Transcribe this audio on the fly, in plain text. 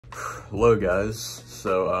Hello guys,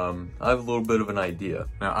 so I have a little bit of an idea.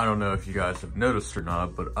 Now I don't know if you guys have noticed or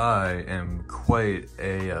not, but I am quite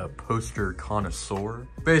a poster connoisseur.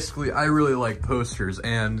 Basically, I really like posters,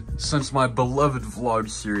 and since my beloved vlog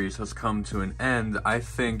series has come to an end, I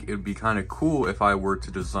think it would be kind of cool if I were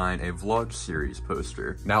to design a vlog series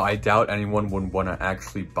poster. Now I doubt anyone would want to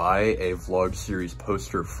actually buy a vlog series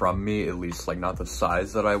poster from me, at least like not the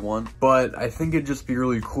size that I want, but I think it'd just be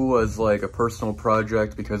really cool as like a personal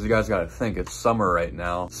project, because you guys gotta think, it's summer right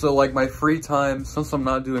now. So like my free time, since I'm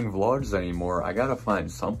not doing vlogs anymore, I gotta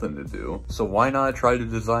find something to do. So why not try to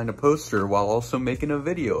design a poster while also making a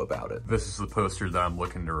video about it? This is the poster that I'm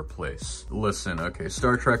looking to replace. Listen, okay,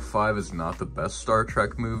 Star Trek V is not the best Star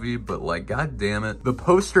Trek movie, but like, god damn it, the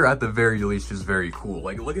poster at the very least is very cool.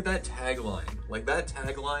 Like, look at that tagline. Like, that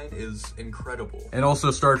tagline is incredible. And also,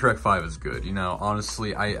 Star Trek V is good, you know,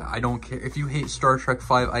 honestly, I don't care. If you hate Star Trek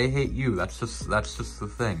V, I hate you. That's just the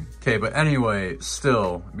thing. Okay, but anyway,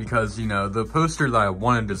 still, because, you know, the poster that I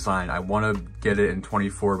want to design, I want to get it in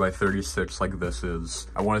 24 by 36 like this is.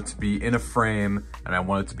 I want it to be in a frame, and I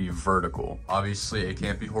want it to be vertical. Obviously, it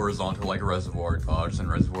can't be horizontal like Reservoir Dogs, and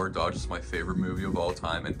Reservoir Dogs is my favorite movie of all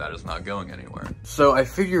time, and that is not going anywhere. So I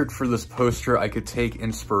figured for this poster, I could take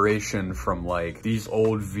inspiration from like these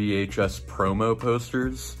old VHS promo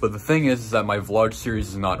posters. But the thing is that my vlog series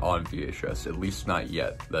is not on VHS, at least not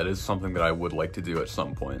yet. That is something that I would like to do at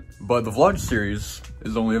some point. But the vlog series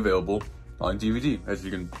is only available on DVD, as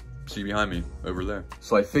you can see behind me over there.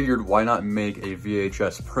 So I figured, why not make a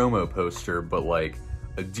VHS promo poster, but like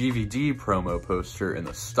a DVD promo poster in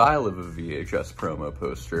the style of a VHS promo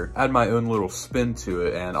poster, add my own little spin to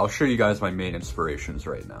it, and I'll show you guys my main inspirations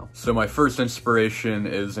right now. So my first inspiration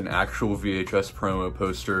is an actual VHS promo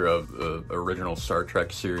poster of the original Star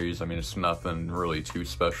Trek series. I mean, it's nothing really too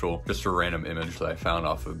special, just a random image that I found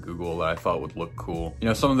off of Google that I thought would look cool. You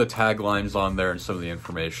know, some of the taglines on there and some of the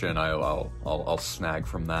information I'll snag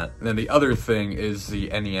from that. And then the other thing is the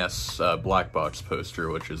NES black box poster,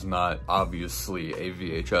 which is not obviously a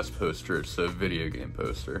VHS poster, it's a video game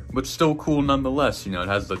poster, but still cool nonetheless. You know, it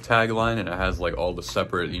has the tagline and it has like all the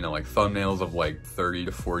separate, you know, like thumbnails of like 30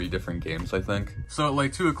 to 40 different games, I think. So at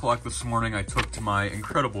like 2 o'clock this morning, I took to my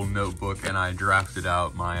incredible notebook and I drafted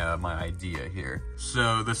out my my idea here.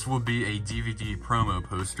 So this will be a DVD promo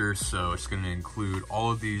poster, so it's going to include all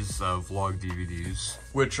of these vlog DVDs,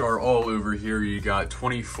 which are all over here. You got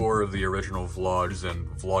 24 of the original vlogs, and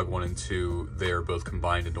vlog 1 and 2, they are both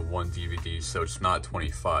combined into one DVD, so it's not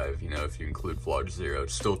 25, you know, if you include vlog 0,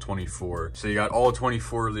 it's still 24. So you got all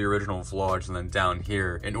 24 of the original vlogs, and then down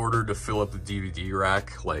here, in order to fill up the DVD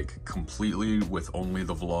rack, like, completely with only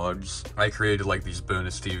the vlogs, I created, like, these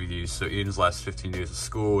bonus DVDs. So Aiden's Last 15 Days of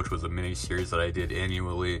School, which was a mini-series that I did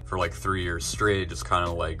annually for, like, 3 years straight, just kind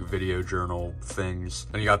of, like, video journal things.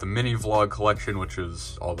 Then you got the mini vlog collection, which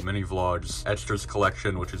is all the mini vlogs, extras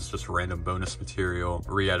collection, which is just random bonus material,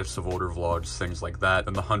 re-edits of older vlogs, things like that.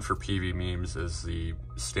 And the Hunt for PV Memes is the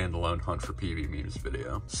standalone Hunt for PV Memes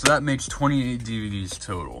video. So that makes 28 DVDs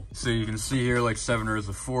total. So you can see here like 7 Earths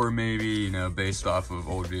of 4 maybe, you know, based off of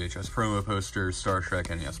old VHS promo posters, Star Trek,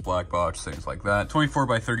 NES Black Box, things like that. 24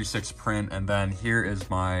 by 36 print, and then here is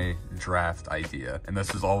my draft idea. And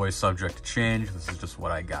this is always subject to change, this is just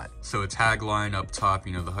what I got. So a tagline up top,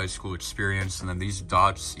 you know, the high school experience, and then these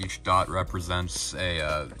dots, each dot represents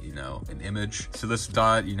a, you know, an image. So this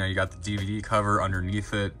dot, you know, you got the DVD cover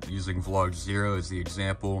underneath it, using vlog 0 as the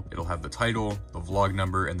example. It'll have the title, the vlog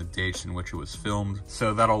number, and the dates in which it was filmed.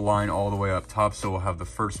 So that'll line all the way up top, so we'll have the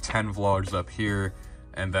first 10 vlogs up here,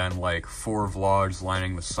 and then like 4 vlogs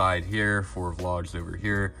lining the side here, 4 vlogs over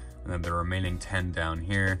here, and then the remaining 10 down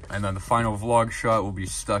here. And then the final vlog shot will be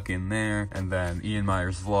stuck in there, and then Ian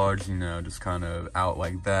Meyers vlogs, you know, just kind of out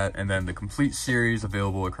like that. And then the complete series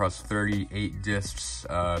available across 38 discs,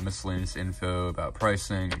 miscellaneous info about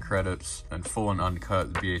pricing and credits, and full and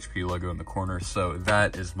uncut, the BHP logo in the corner. So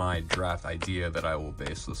that is my draft idea that I will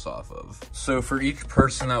base this off of. So for each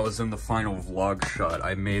person that was in the final vlog shot,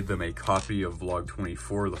 I made them a copy of vlog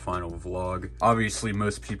 24, the final vlog. Obviously,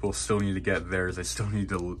 most people still need to get theirs. I still need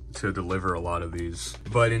to deliver a lot of these,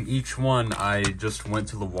 but in each one I just went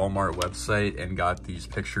to the Walmart website and got these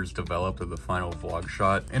pictures developed of the final vlog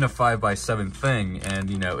shot in a 5x7 thing, and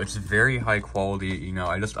you know, it's very high quality. You know,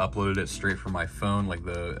 I just uploaded it straight from my phone, like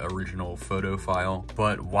the original photo file.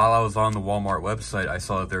 But while I was on the Walmart website, I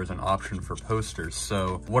saw that there's an option for posters.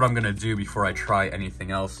 So what I'm gonna do before I try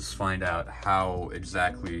anything else is find out how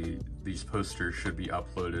exactly these posters should be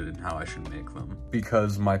uploaded and how I should make them.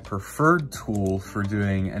 Because my preferred tool for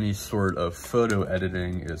doing any sort of photo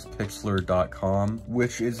editing is pixlr.com,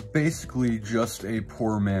 which is basically just a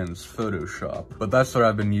poor man's Photoshop. But that's what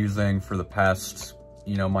I've been using for the past,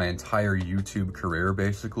 you know, my entire YouTube career,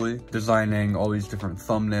 basically. Designing all these different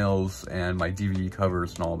thumbnails and my DVD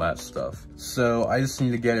covers and all that stuff. So I just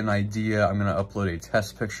need to get an idea. I'm gonna upload a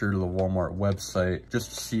test picture to the Walmart website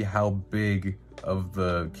just to see how big of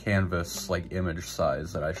the canvas, like, image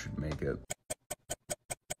size that I should make it.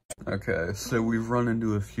 Okay, so we've run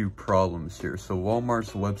into a few problems here. So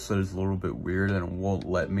Walmart's website is a little bit weird and it won't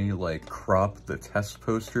let me like crop the test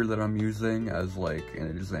poster that I'm using as like an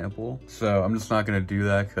example. So I'm just not gonna do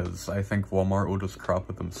that because I think Walmart will just crop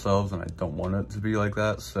it themselves and I don't want it to be like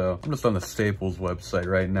that. So I'm just on the Staples website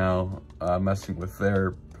right now, messing with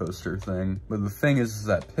their poster thing. But the thing is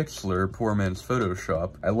that Pixlr, poor man's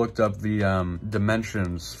Photoshop, I looked up the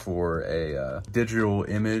dimensions for a digital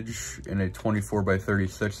image in a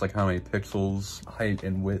 24x36, like how many pixels, height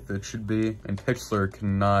and width it should be, and Pixlr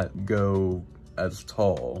cannot go as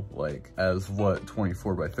tall, like, as what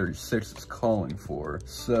 24x36 is calling for.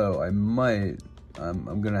 So I might,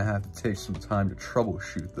 I'm gonna have to take some time to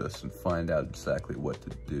troubleshoot this and find out exactly what to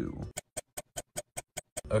do.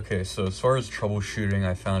 Okay, so as far as troubleshooting,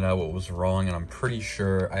 I found out what was wrong, and I'm pretty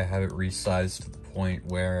sure I have it resized to the point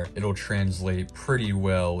where it'll translate pretty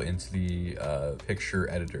well into the picture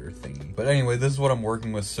editor thingy. But anyway, this is what I'm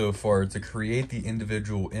working with so far. To create the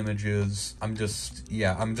individual images, I'm just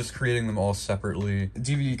creating them all separately.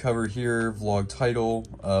 DVD cover here, vlog title,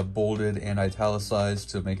 bolded and italicized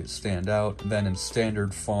to make it stand out. Then in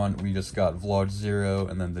standard font, we just got vlog 0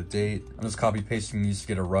 and then the date. I'm just copy pasting these to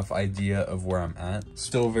get a rough idea of where I'm at.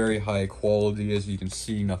 Still very high quality, as you can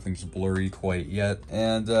see, nothing's blurry quite yet.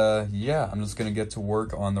 And yeah, I'm just gonna get to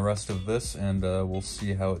work on the rest of this and we'll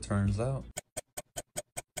see how it turns out.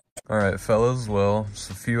 Alright fellas, well, it's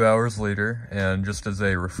a few hours later, and just as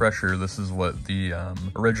a refresher, this is what the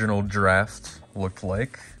original draft looked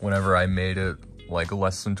like whenever I made it like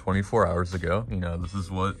less than 24 hours ago. You know, this is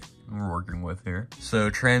what we're working with here. So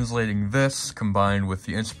translating this combined with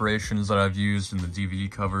the inspirations that I've used in the DVD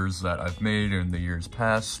covers that I've made in the years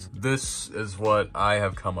past, this is what I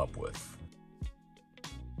have come up with.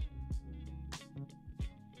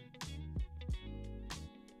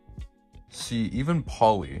 See, even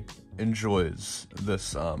Polly enjoys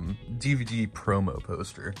this DVD promo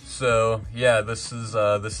poster. So yeah, this is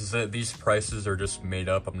it. These prices are just made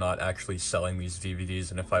up. I'm not actually selling these DVDs,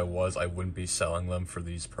 and if I was, I wouldn't be selling them for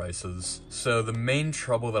these prices. So the main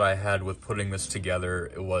trouble that I had with putting this together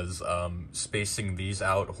was spacing these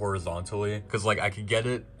out horizontally, because like I could get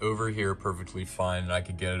it over here perfectly fine and I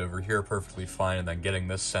could get it over here perfectly fine, and then getting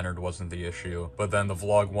this centered wasn't the issue. But then the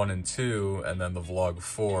vlog 1 and 2 and then the vlog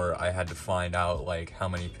 4, I had to find out like how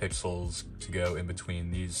many pixels to go in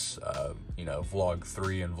between these, you know, vlog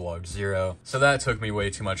 3 and vlog 0. So that took me way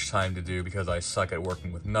too much time to do because I suck at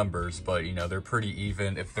working with numbers, but you know, they're pretty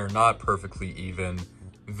even. If they're not perfectly even,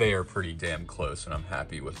 they are pretty damn close, and I'm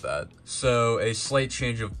happy with that. So a slight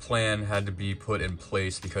change of plan had to be put in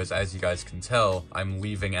place because, as you guys can tell, I'm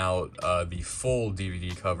leaving out the full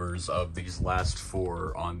DVD covers of these last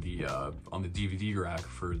 4 on the DVD rack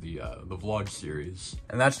for the vlog series.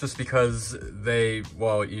 And that's just because they,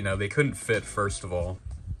 well, you know, they couldn't fit, first of all.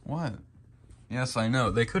 What? Yes, I know.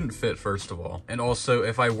 They couldn't fit, first of all. And also,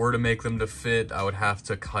 if I were to make them to fit, I would have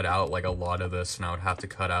to cut out like a lot of this, and I would have to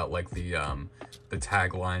cut out like the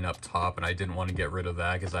tagline up top, and I didn't want to get rid of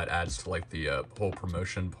that because that adds to like the whole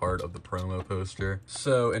promotion part of the promo poster.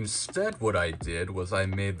 So instead what I did was I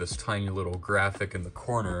made this tiny little graphic in the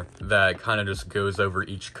corner that kind of just goes over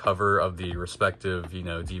each cover of the respective, you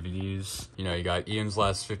know, DVDs. You know, you got Ian's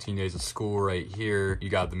Last 15 Days of School right here. You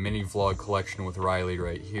got the mini vlog collection with Riley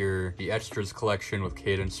right here. The extras collection with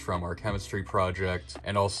Cadence from our chemistry project,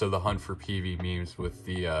 and also the Hunt for PV memes with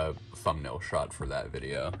the thumbnail shot for that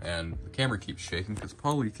video. And the camera keeps shaking because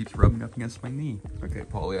Polly keeps rubbing up against my knee. Okay,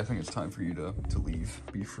 Polly, I think it's time for you to leave.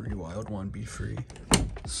 Be free, wild one, be free.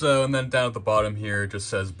 So, and then down at the bottom here, it just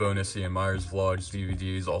says bonus Ian Meyers vlogs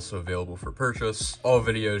DVDs also available for purchase. All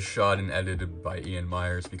videos shot and edited by Ian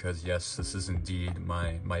Meyers, because yes, this is indeed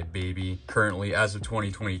my baby. Currently, as of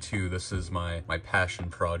 2022, this is my passion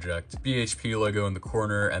project. BHP logo in the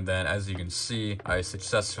corner, and then as you can see, I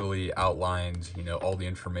successfully outlined, you know, all the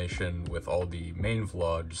information with all the main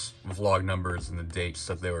vlogs, vlog numbers, and the dates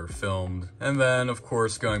that they were filmed. And then, of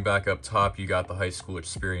course, going back up top, you got the high school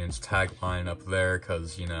experience tagline up there, because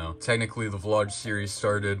because, you know, technically the vlog series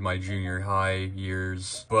started my junior high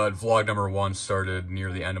years, but vlog number 1 started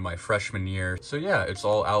near the end of my freshman year. So yeah, it's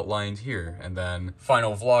all outlined here. And then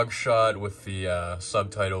final vlog shot with the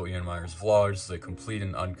subtitle Ian Meyers Vlogs, the complete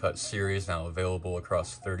and uncut series now available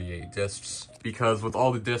across 38 discs. Because with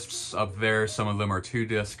all the discs up there, some of them are 2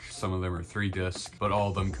 discs, some of them are 3 discs, but all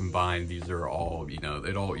of them combined, these are all, you know,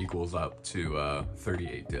 it all equals up to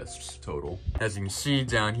 38 discs total. As you can see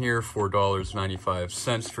down here,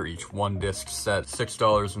 $4.95 for each 1 disc set,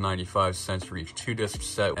 $6.95 for each 2 disc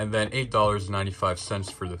set, and then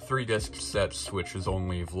 $8.95 for the 3 disc sets, which is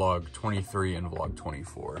only vlog 23 and vlog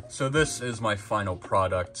 24. So this is my final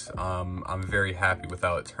product. I'm very happy with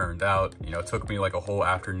how it turned out. You know, it took me like a whole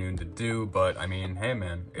afternoon to do, but I mean, hey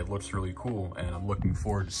man, it looks really cool and I'm looking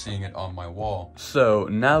forward to seeing it on my wall. So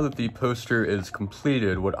now that the poster is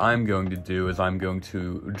completed, what I'm going to do is I'm going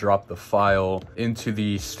to drop the file into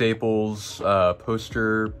the Staples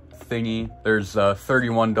poster thingy. There's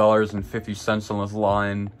 $31.50 on this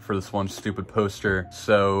line for this one stupid poster.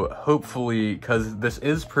 So hopefully, because this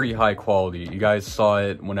is pretty high quality, you guys saw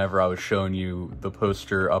it whenever I was showing you the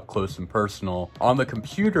poster up close and personal. On the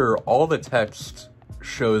computer, all the text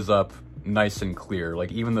shows up nice and clear.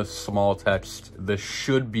 Like even the small text, this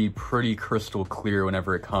should be pretty crystal clear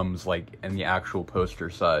whenever it comes like in the actual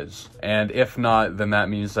poster size. And if not, then that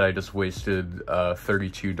means that I just wasted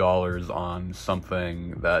 $32 on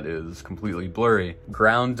something that is completely blurry.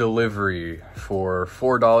 Ground delivery for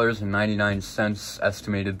 $4.99,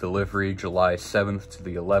 estimated delivery July 7th to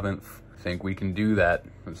the 11th. I think we can do that.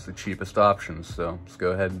 It's the cheapest option, so let's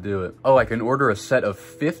go ahead and do it. Oh, I can order a set of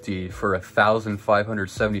 50 for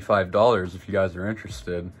 $1,575 if you guys are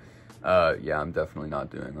interested. Yeah, I'm definitely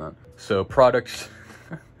not doing that. So product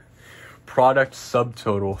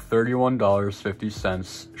subtotal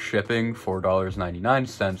 $31.50, shipping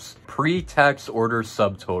 $4.99, pre-tax order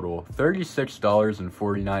subtotal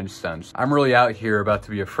 $36.49. I'm really out here about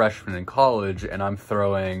to be a freshman in college and I'm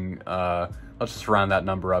throwing let's just round that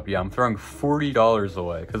number up. Yeah, I'm throwing $40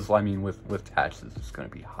 away because, I mean, with taxes, it's going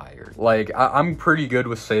to be higher. Like, I'm pretty good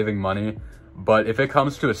with saving money, but if it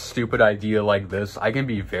comes to a stupid idea like this, I can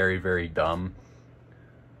be very, very dumb.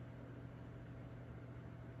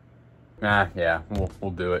 Yeah,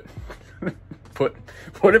 we'll do it. Put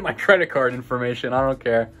in my credit card information, I don't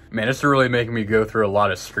care. Man, it's really making me go through a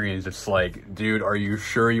lot of screens. It's like, dude, are you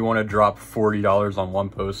sure you want to drop $40 on one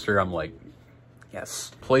poster? I'm like,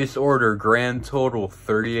 yes. Place order, grand total,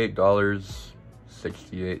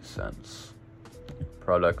 $38.68.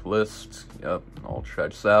 Product list, yep, all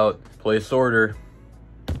checks out. Place order.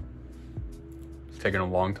 It's taking a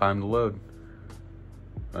long time to load.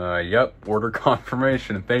 Yep, order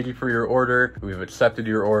confirmation. Thank you for your order. We've accepted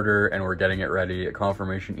your order and we're getting it ready. A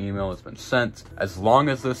confirmation email has been sent. As long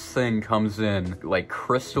as this thing comes in like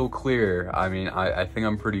crystal clear, I mean, I think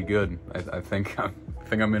I'm pretty good. I think I'm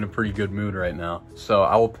in a pretty good mood right now. So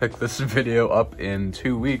I will pick this video up in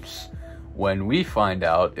 2 weeks when we find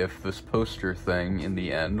out if this poster thing in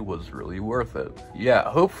the end was really worth it. Yeah,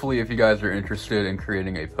 hopefully if you guys are interested in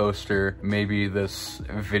creating a poster, maybe this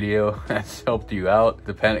video has helped you out.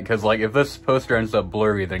 Because like if this poster ends up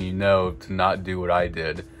blurry, then you know to not do what I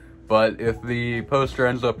did. But if the poster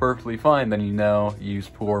ends up perfectly fine, then you know, use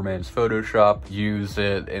poor man's Photoshop, use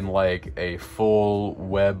it in like a full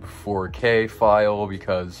web 4K file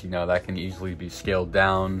because, you know, that can easily be scaled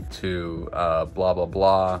down to blah, blah,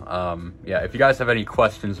 blah. Yeah, if you guys have any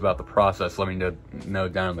questions about the process, let me know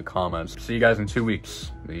down in the comments. See you guys in 2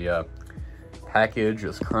 weeks. The package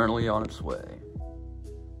is currently on its way.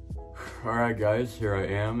 Alright guys, here I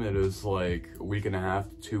am. It is like a week and a half,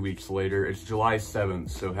 2 weeks later. It's July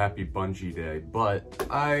 7th, so happy Bungee Day. But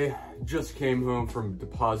I just came home from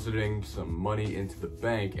depositing some money into the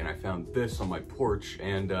bank and I found this on my porch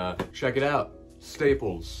and check it out,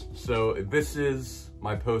 Staples. So this is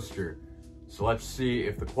my poster. So let's see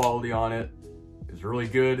if the quality on it is really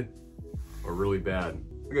good or really bad.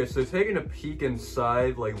 Okay, so taking a peek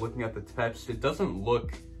inside, like looking at the text, it doesn't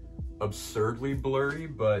look absurdly blurry,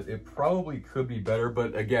 but it probably could be better.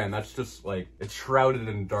 But again, that's just like, it's shrouded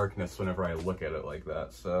in darkness whenever I look at it like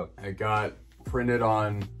that. So I got printed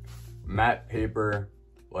on matte paper,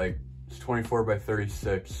 like it's 24 by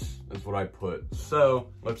 36 is what I put. So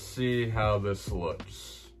let's see how this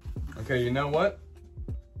looks. Okay, you know what?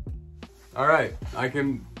 All right, I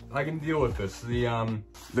can deal with this.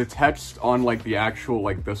 The text on like the actual,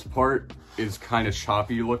 like this part is kind of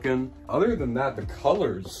choppy looking. Other than that, the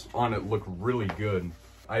colors on it look really good.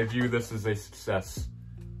 I view this as a success,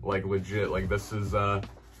 like legit. Like this is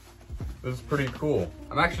This is pretty cool.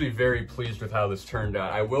 I'm actually very pleased with how this turned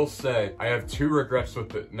out. I will say I have three regrets with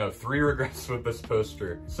this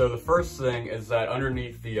poster. So the first thing is that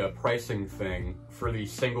underneath the pricing thing for the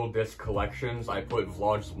single disc collections, I put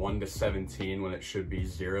vlogs 1 to 17 when it should be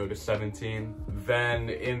 0 to 17. Then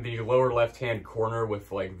in the lower left-hand corner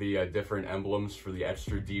with like the different emblems for the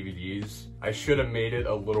extra DVDs, I should have made it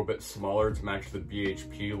a little bit smaller to match the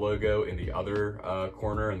BHP logo in the other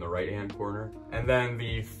corner, in the right-hand corner. And then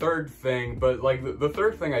the third thing, but like the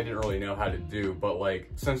third thing I didn't really know how to do, but like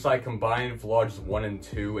since I combined vlogs 1 and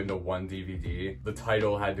 2 into one DVD, the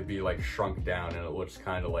title had to be like shrunk down and it looks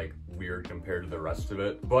kind of like weird compared to the rest of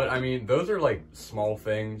it. But I mean, those are like small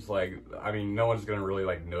things. Like, I mean, no one's gonna really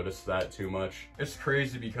like notice that too much. It's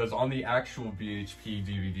crazy because on the actual BHP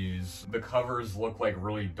DVDs, the covers look like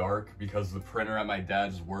really dark because the printer at my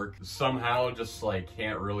dad's work somehow just like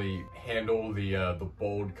can't really handle the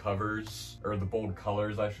bold covers, or the bold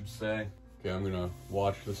colors, I should say. Okay, I'm gonna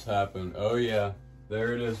watch this happen. Oh yeah,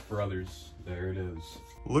 there it is, brothers. There it is.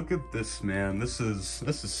 Look at this, man. This is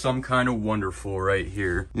some kind of wonderful right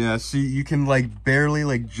here. Yeah, see, you can like barely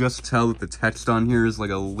like just tell that the text on here is like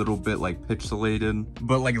a little bit like pixelated.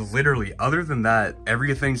 But like literally, other than that,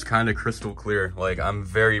 everything's kind of crystal clear. Like, I'm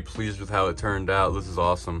very pleased with how it turned out. This is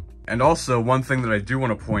awesome. And also, one thing that I do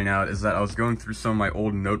want to point out is that I was going through some of my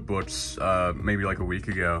old notebooks maybe like a week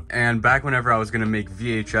ago. And back whenever I was going to make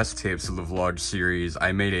VHS tapes of the vlog series,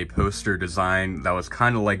 I made a poster design that was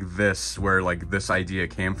kind of like this, where like this idea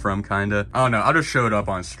came from, kind of. I don't know, I'll just show it up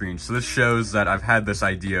on screen. So this shows that I've had this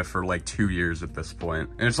idea for like 2 years at this point.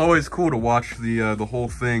 And it's always cool to watch the whole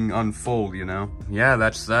thing unfold, you know? Yeah,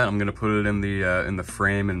 that's that. I'm going to put it in the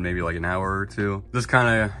frame in maybe like an hour or two. Just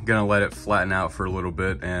kind of gonna let it flatten out for a little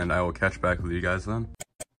bit, and I will catch back with you guys then.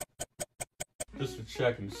 Just to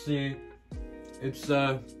check and see, it's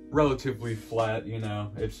relatively flat, you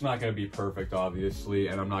know. It's not gonna be perfect, obviously,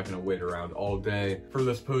 and I'm not gonna wait around all day for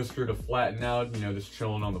this poster to flatten out, you know, just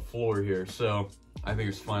chilling on the floor here. So I think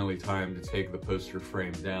it's finally time to take the poster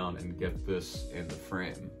frame down and get this in the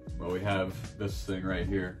frame. Well, we have this thing right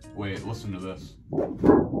here. Wait, listen to this.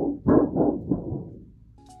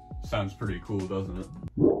 Sounds pretty cool, doesn't it?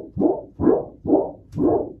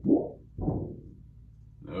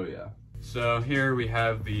 Oh yeah. So here we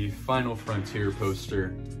have the Final Frontier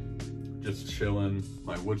poster. Just chilling.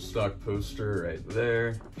 My Woodstock poster right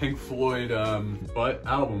there. Pink Floyd Butt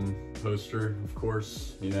album poster, of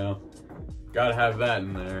course, you know. Gotta have that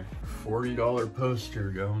in there. $40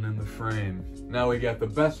 poster going in the frame. Now we got the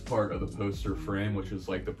best part of the poster frame, which is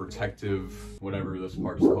like the protective, whatever this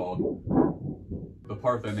part's called. The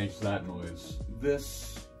part that makes that noise.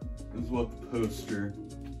 This is what the poster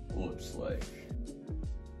looks like.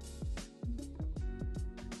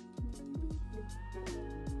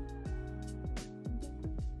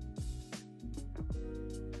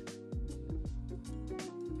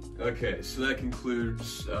 Okay, so that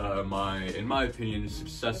concludes in my opinion,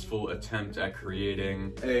 successful attempt at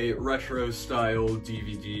creating a retro-style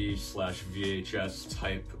DVD/VHS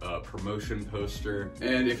type promotion poster.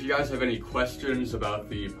 And if you guys have any questions about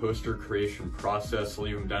the poster creation process,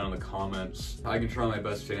 leave them down in the comments. I can try my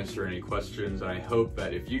best to answer any questions, and I hope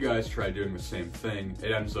that if you guys try doing the same thing,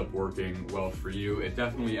 it ends up working well for you. It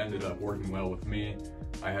definitely ended up working well with me.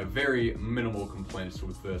 I have very minimal complaints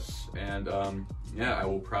with this, and yeah, I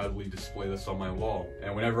will proudly display this on my wall.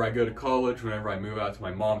 And whenever I go to college, whenever I move out to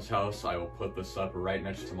my mom's house, I will put this up right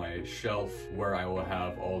next to my shelf where I will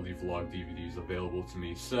have all the vlog DVDs available to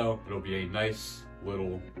me. So it'll be a nice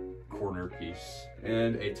little corner piece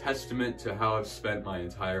and a testament to how I've spent my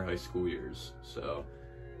entire high school years. So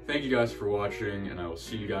thank you guys for watching, and I will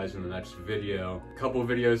see you guys in the next video. A couple of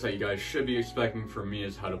videos that you guys should be expecting from me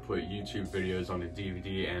is how to put YouTube videos onto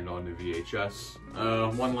DVD and onto VHS.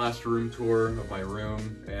 One last room tour of my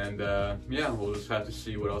room, and yeah, we'll just have to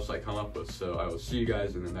see what else I come up with. So I will see you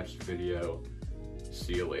guys in the next video.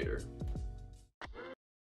 See you later.